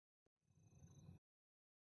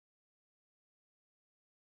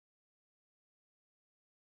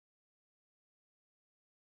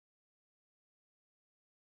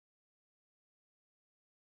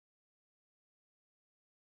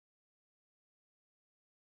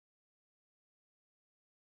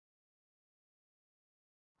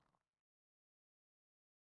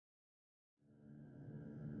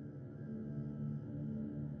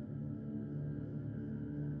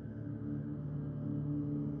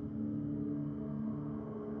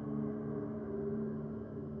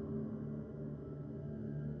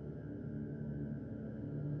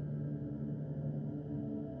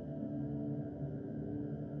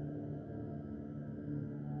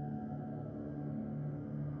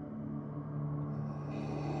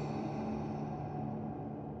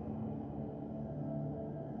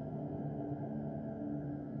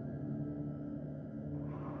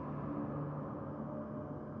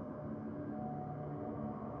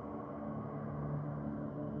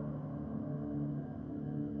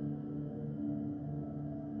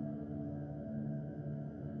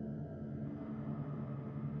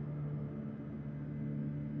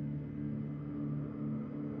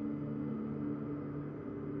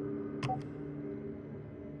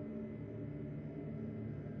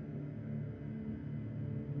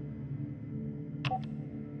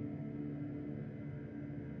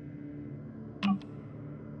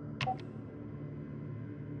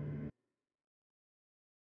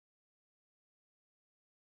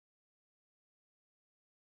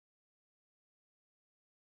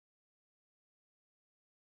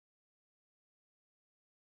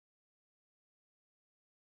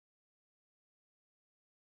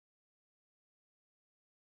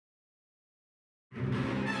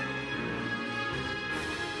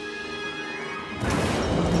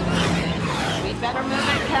Better move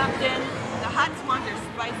it, Captain. The Huts want their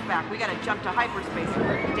spice back. We gotta jump to hyperspace or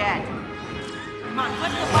we're dead. Come on,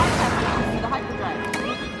 flip the bypass to the hyperdrive.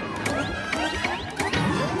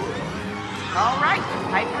 All right,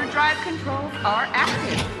 hyperdrive controls are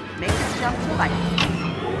active. Make us jump to light.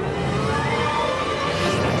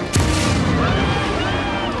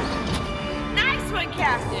 Nice one,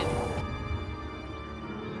 Captain.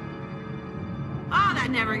 Oh, that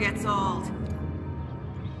never gets old.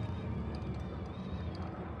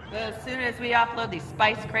 As soon as we offload these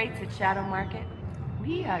spice crates at Shadow Market,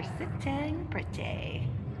 we are sitting pretty.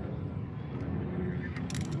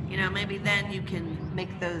 You know, maybe then you can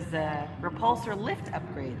make those repulsor lift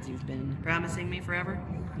upgrades you've been promising me forever.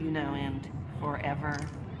 You know, and forever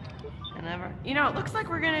and ever. You know, it looks like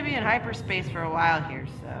we're gonna be in hyperspace for a while here,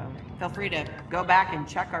 so feel free to go back and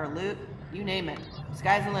check our loot. You name it.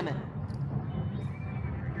 Sky's the limit.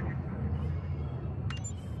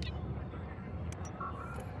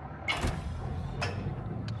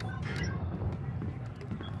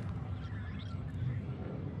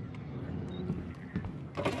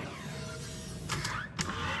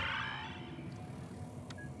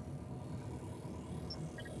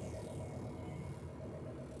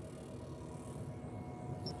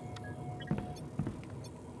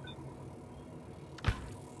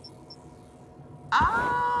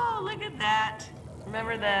 Oh, look at that.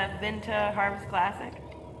 Remember the Vinta Harvest Classic?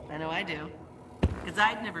 I know I do. Because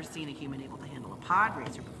I'd never seen a human able to handle a pod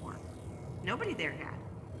racer before. Nobody there had.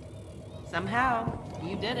 Somehow,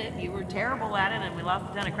 you did it. You were terrible at it and we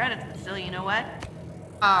lost a ton of credits, but still, you know what?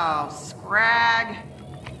 Oh, scrag.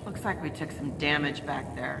 Looks like we took some damage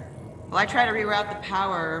back there. While I try to reroute the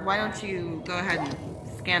power, why don't you go ahead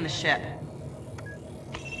and scan the ship?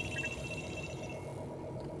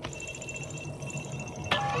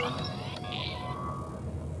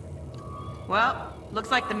 Well,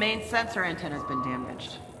 looks like the main sensor antenna's been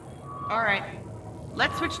damaged. All right,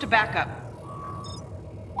 let's switch to backup.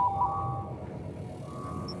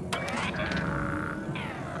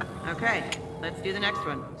 Okay, let's do the next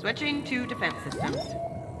one. Switching to defense systems.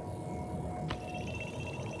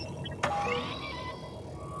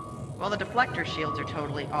 Well, the deflector shields are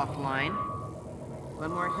totally offline.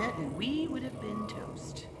 One more hit and we would have been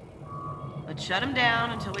toast. Let's shut them down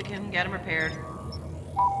until we can get them repaired.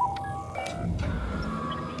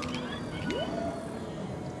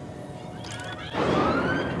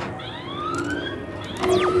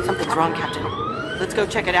 Something's wrong, Captain. Let's go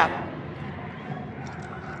check it out.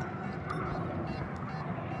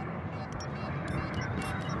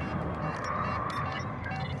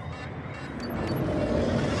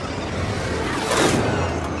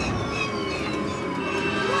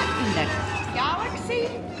 What in the galaxy?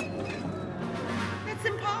 That's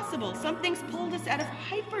impossible. Something's pulled us out of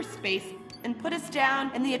hyperspace and put us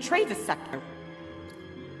down in the Retrouvez sector.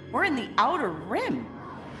 We're in the outer rim.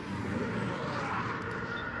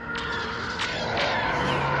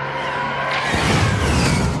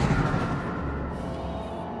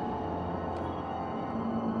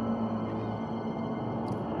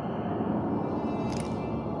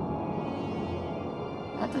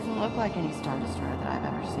 That doesn't look like any Star Destroyer that I've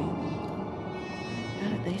ever seen. How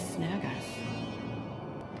did they snag us?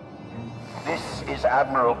 This is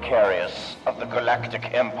Admiral Carius of the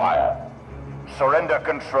Galactic Empire. Surrender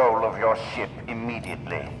control of your ship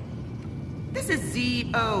immediately. This is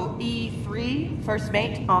ZOE3, first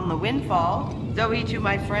mate on the Windfall. Zoe to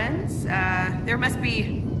my friends. There must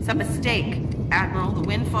be some mistake. Admiral, the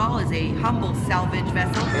Windfall is a humble salvage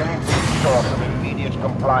vessel. Any short of immediate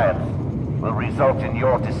compliance will result in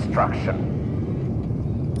your destruction.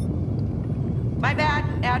 My bad,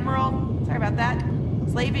 Admiral. Sorry about that.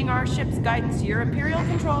 Slaving our ship's guidance to your Imperial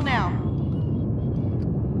control now.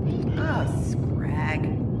 Oh, scrag.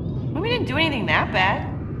 We didn't do anything that bad.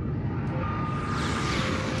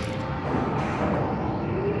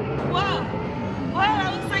 Whoa! Whoa,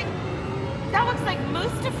 that looks like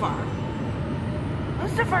Mustafar.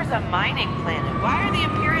 Mustafar's a mining planet. Why are the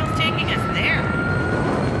Imperials taking us there?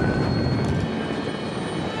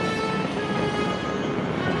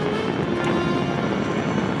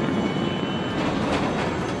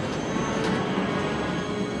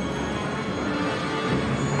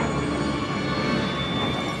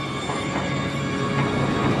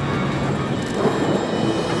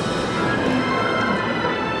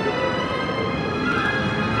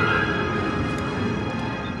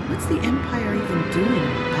 doing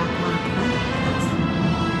back on planet?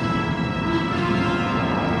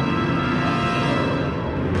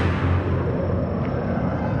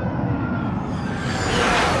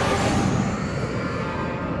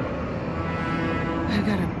 I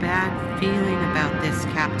got a bad feeling about this,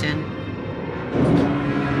 Captain.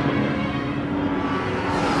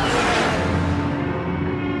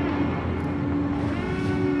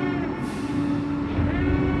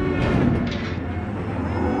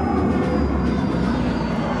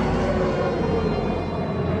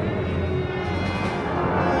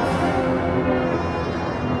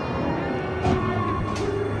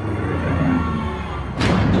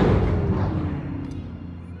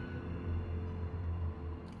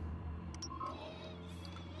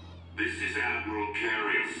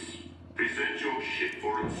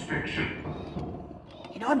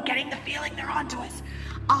 I'm getting the feeling they're onto us.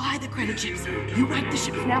 I'll hide the credit chips. You wipe the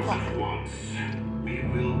ship's nav log. We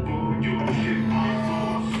will board your ship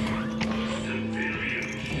on force.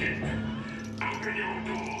 Civilian ship. Open your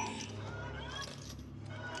doors.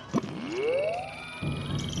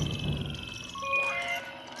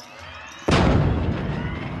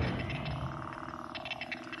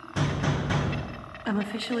 I'm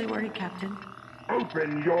officially worried, Captain.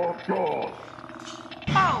 Open your doors.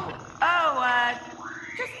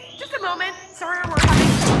 Just a moment. Sorry, we're having...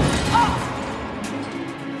 Oh!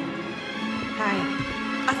 Hi.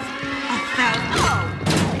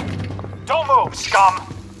 Don't move, scum!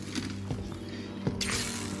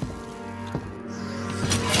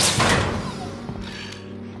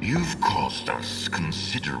 You've caused us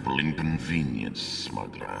considerable inconvenience,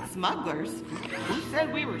 smuggler. Smugglers? Who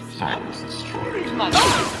said we were Silence destroyed.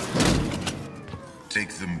 smugglers?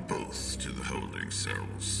 Take them both to the holding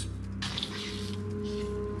cells.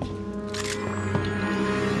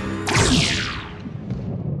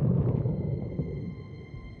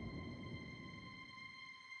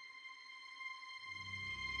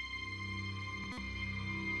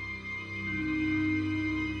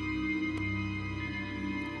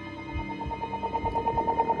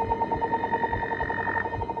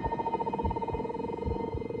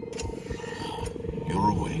 You're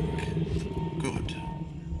awake. Good.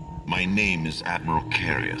 My name is Admiral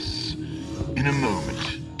Carius. In a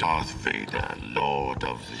moment, Darth Vader, Lord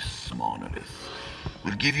of this monolith,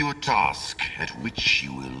 will give you a task at which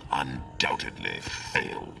you will undoubtedly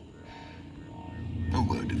fail. A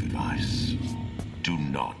word of advice. Do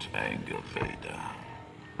not anger Vader.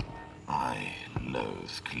 I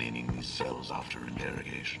loathe cleaning these cells after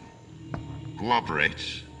interrogation.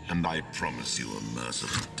 Cooperate, and I promise you a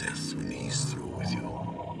merciful death when he's through with you.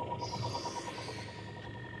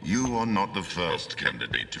 You are not the first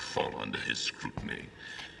candidate to fall under his scrutiny,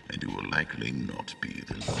 and you will likely not be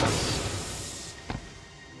the last.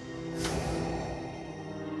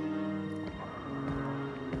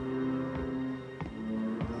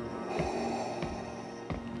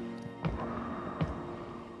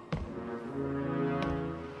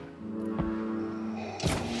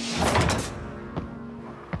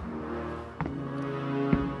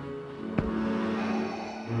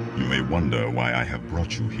 You may wonder why I have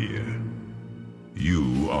brought you here.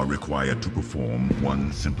 You are required to perform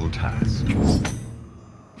one simple task.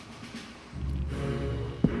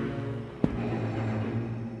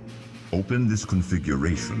 Open this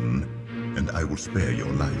configuration, and I will spare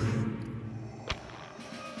your life.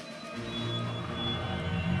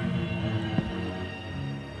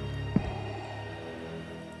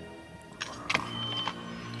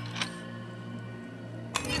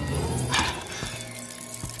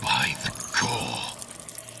 By the core.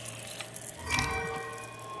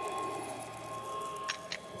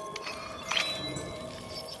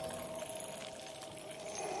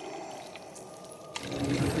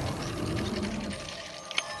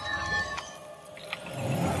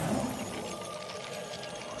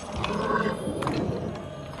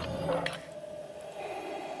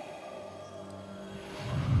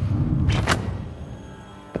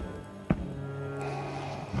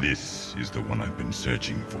 This is the one I've been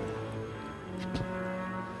searching for.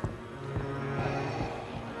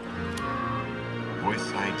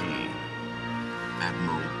 Voice ID.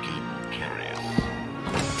 Admiral Carius.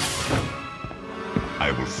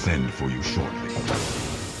 I will send for you shortly.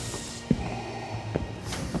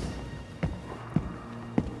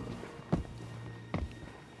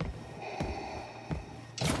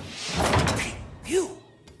 Hey, you!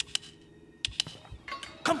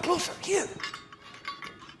 Come closer, you!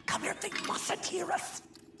 Come here, they mustn't hear us!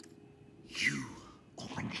 You.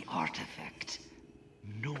 Open the artifact.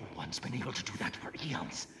 No one's been able to do that for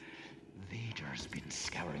eons. Vader's been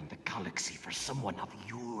scouring the galaxy for someone of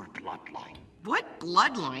your bloodline. What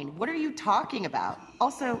bloodline? What are you talking about?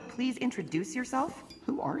 Also, please introduce yourself.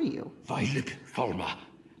 Who are you? Violet Fulma,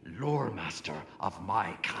 lore master of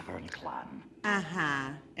my cavern clan.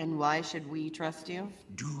 Uh-huh. And why should we trust you?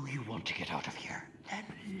 Do you want to get out of here? Then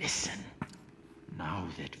listen. Now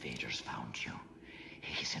that Vader's found you,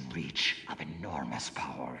 he's in reach of enormous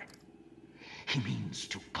power. He means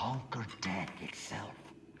to conquer death itself.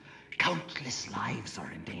 Countless lives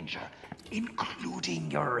are in danger, including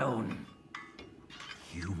your own.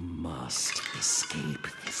 You must escape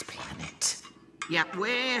this planet. Yeah,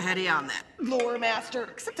 way ahead of you on that, lore master.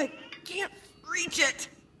 Except I can't reach it.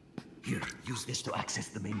 Here, use this to access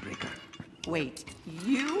the main breaker. Wait,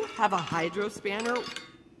 you have a hydro spanner?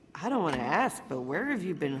 I don't want to ask, but where have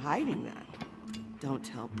you been hiding that? Don't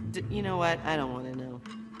tell. You know what? I don't want to know.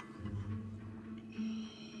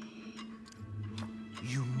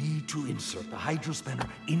 You need to insert the hydro spanner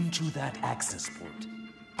into that access port.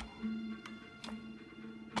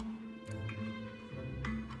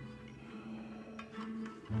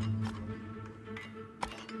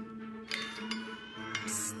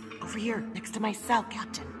 Psst, over here, next to my cell,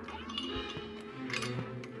 Captain.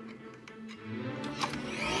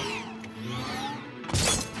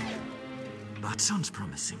 That sounds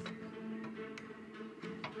promising.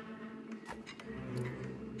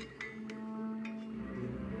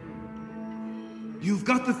 You've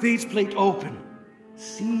got the faceplate open.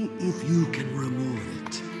 See if you can remove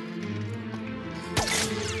it.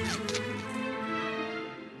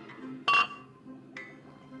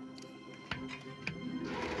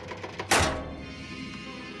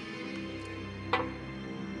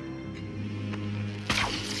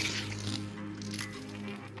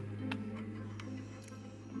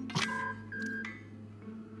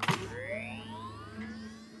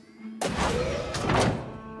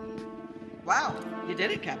 Wow, you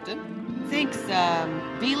did it, Captain. Thanks,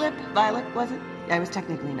 Violet, was it? I was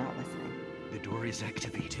technically not listening. The door is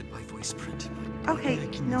activated by voice print. Okay,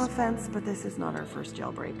 no offense, but this is not our first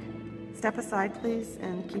jailbreak. Step aside, please,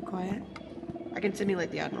 and keep quiet. I can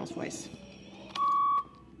simulate the Admiral's voice.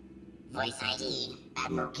 Voice ID,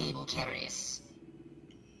 Admiral Cable Carius.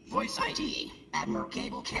 Voice ID, Admiral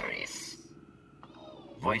Cable Carius.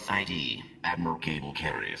 Voice ID, Admiral Cable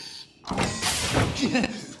Carius.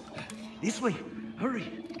 This way, hurry.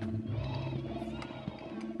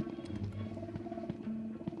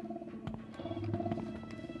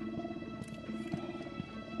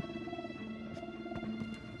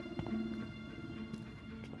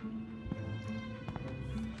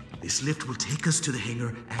 This lift will take us to the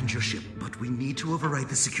hangar and your ship, but we need to override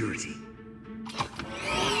the security.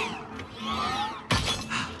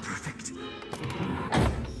 Perfect.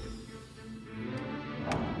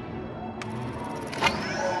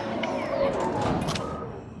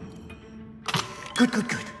 Good.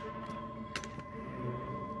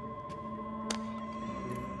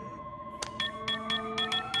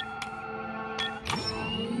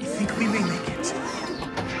 Think we may make it.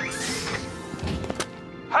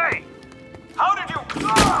 Hey! How did you...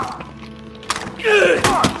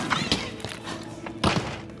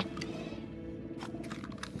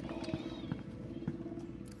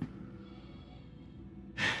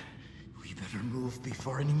 We better move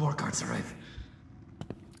before any more guards arrive.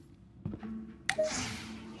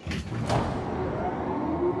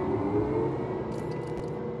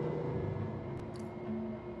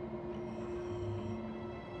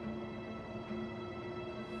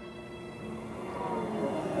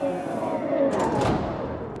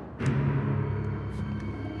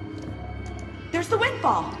 There's the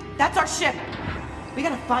windfall! That's our ship! We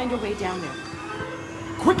gotta find a way down there.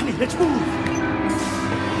 Quickly, let's move!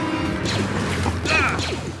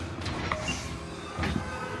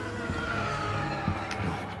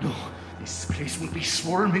 No. This place will be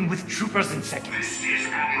swarming with troopers in seconds. This is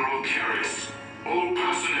Admiral Carius. All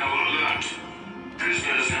personnel alert.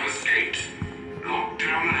 Prisoners have escaped. Lock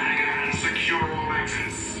down the hangar and secure all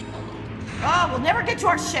exits. Oh, we'll never get to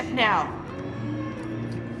our ship now!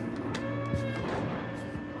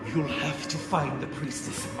 You'll have to find the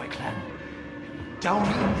priestess of my clan. Down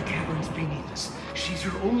in the caverns beneath us. She's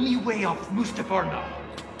your only way off Mustafar now.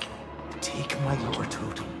 Take my lore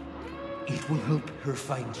totem. It will help her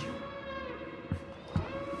find you.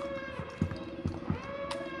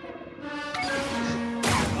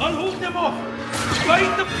 I'll hold them off!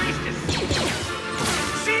 Find the priestess!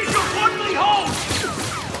 Seize your worldly hold!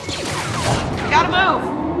 Gotta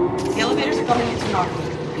move! The elevators are going into Norfolk.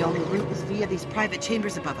 The only route was via these private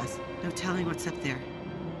chambers above us. No telling what's up there.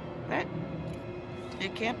 But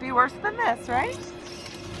it can't be worse than this, right?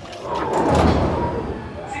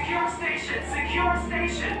 Secure station.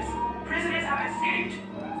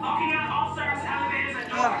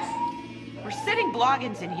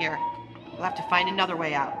 logins in here. We'll have to find another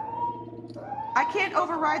way out. I can't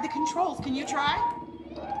override the controls. Can you try?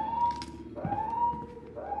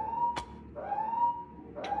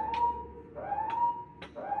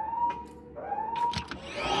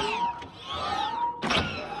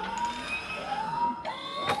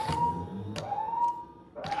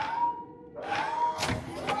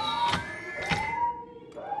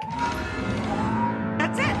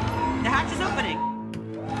 That's it. The hatch is opening.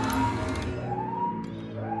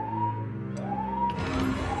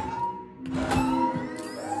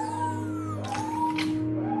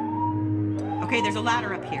 Okay, there's a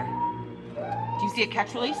ladder up here. Do you see a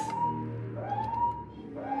catch release?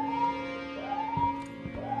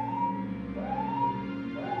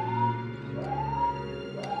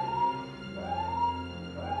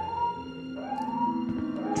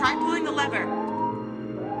 Try pulling the lever.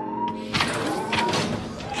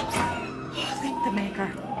 Thank the maker.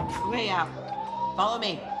 Way out. Follow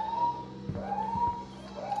me.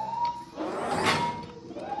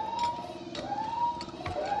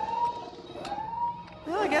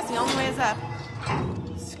 Well, I guess the only way is up.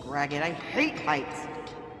 Scrag it, I hate heights.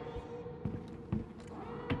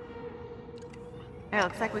 Hey,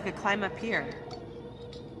 looks like we could climb up here.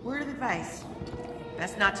 Word of advice.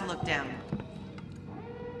 Best not to look down.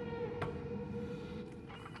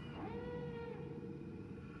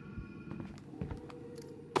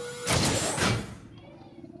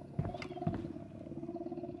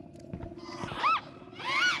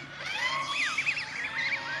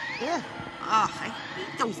 Ugh. Oh, I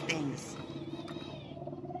hate those things.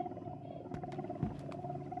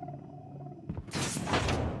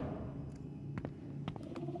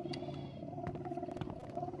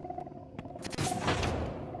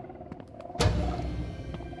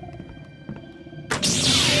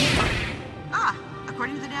 Ah,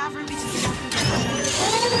 according to the nav room, we should be able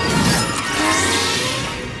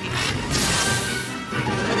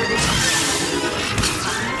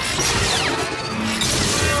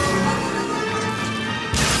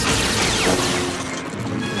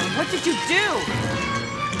What did you do?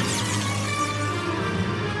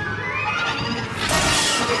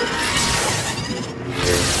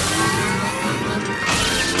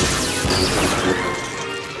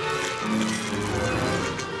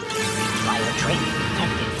 Fire training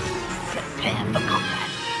detected. Prepare for combat.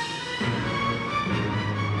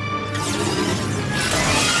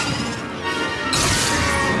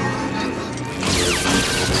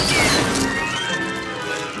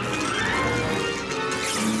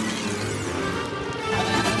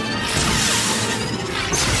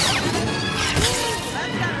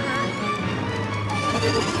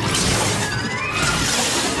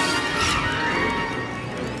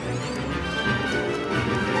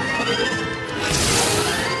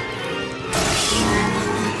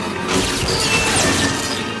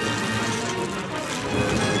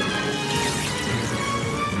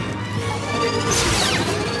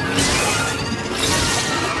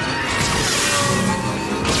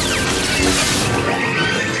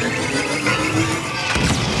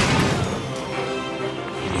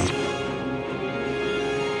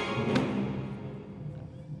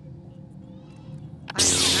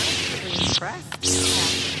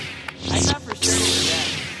 I thought for sure you were dead.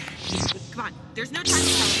 Come on, there's no time to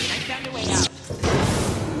hesitate. I found a way out.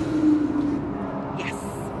 Yes.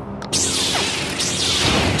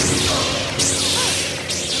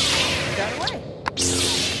 Got away.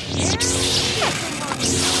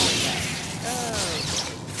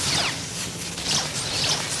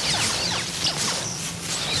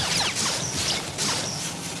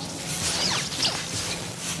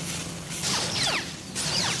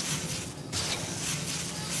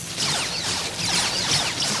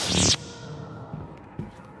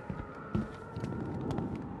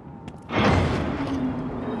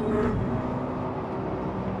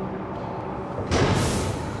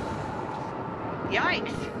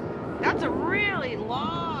 Yikes! That's a really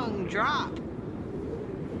long drop.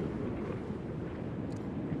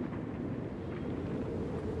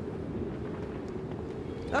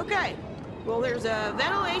 Okay, well there's a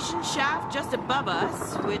ventilation shaft just above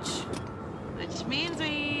us, which means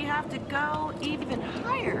we have to go even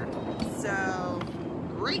higher. So,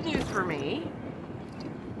 great news for me.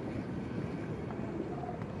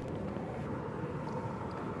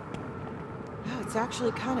 Oh, it's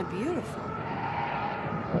actually kind of beautiful.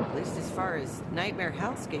 At least as far as nightmare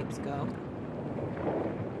hellscapes go.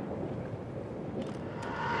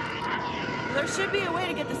 There should be a way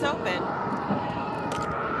to get this open.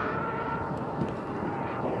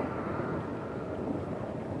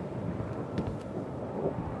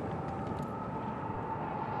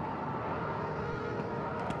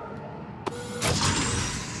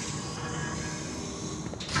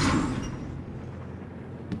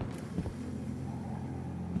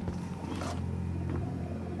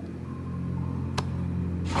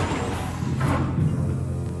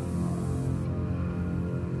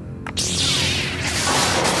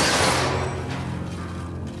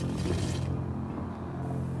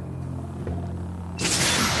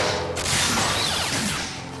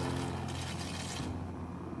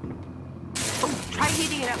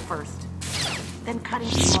 speeding it up first, then cutting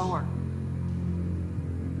slower.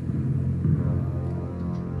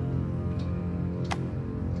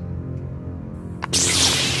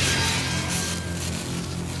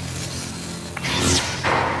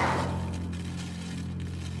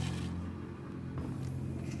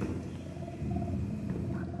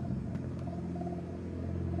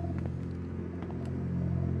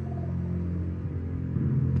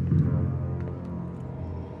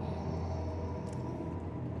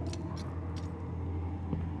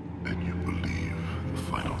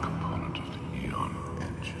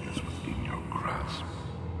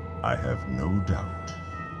 I have no doubt.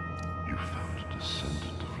 You found a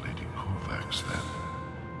descendant of Lady Korvax, then?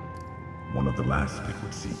 One of the last, it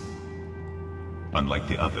would seem. Unlike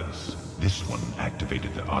the others, this one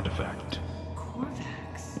activated the artifact.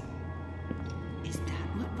 Korvax? Is that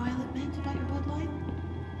what Violet meant about your bloodline?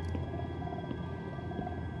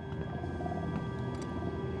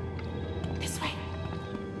 This way.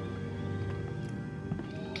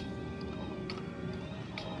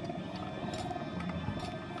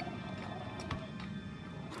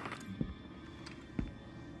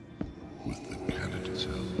 With the candidate's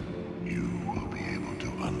help, you will be able to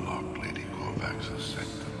unlock Lady Korvax's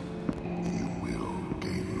sanctum. You will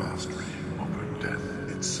gain mastery over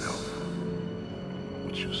death itself.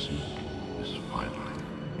 What you seek is finally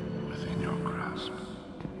within your grasp.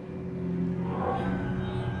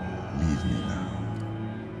 Leave me now.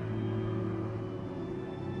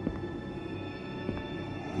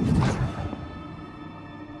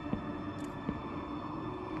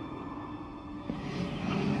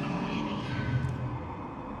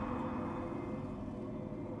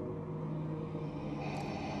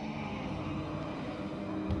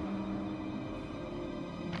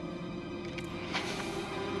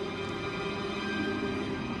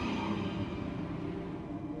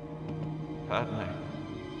 Padme.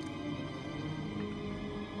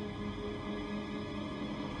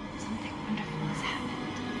 Something wonderful has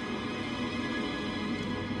happened.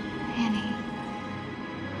 Annie.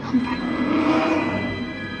 I'm pregnant.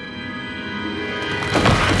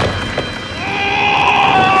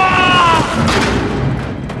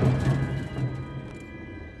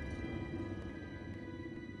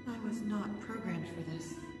 I was not programmed for this.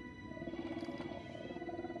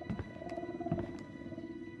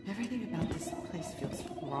 Everything about this place feels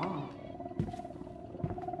wrong.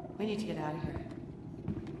 We need to get out of here.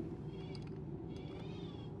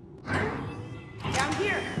 Down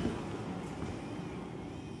here!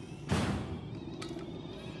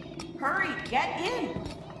 Hurry, get in!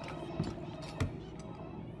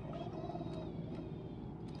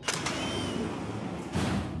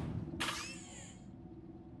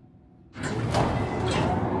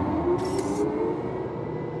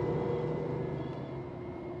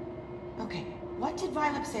 Okay, what did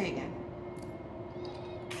Violet say again?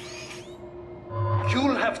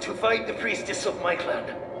 You'll have to fight the priestess of my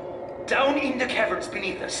clan. Down in the caverns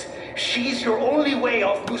beneath us. She's your only way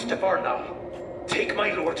off Mustafar now. Take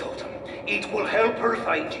my lore totem. It will help her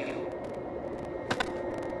find you.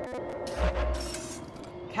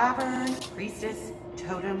 Cavern, priestess,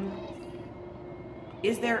 totem.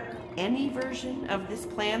 Is there any version of this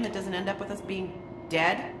plan that doesn't end up with us being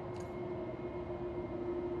dead?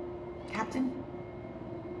 Captain?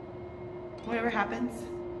 Whatever happens,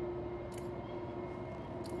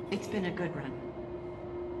 it's been a good run.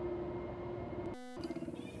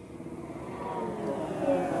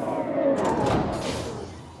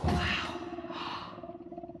 Wow.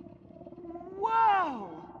 Whoa!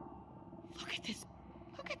 Look at this.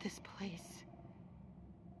 Look at this place.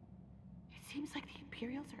 It seems like the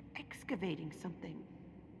Imperials are excavating something.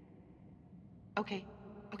 Okay,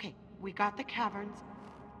 we got the caverns.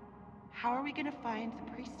 How are we gonna find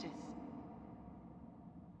the priestess?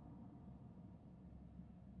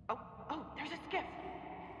 Oh, there's a skiff.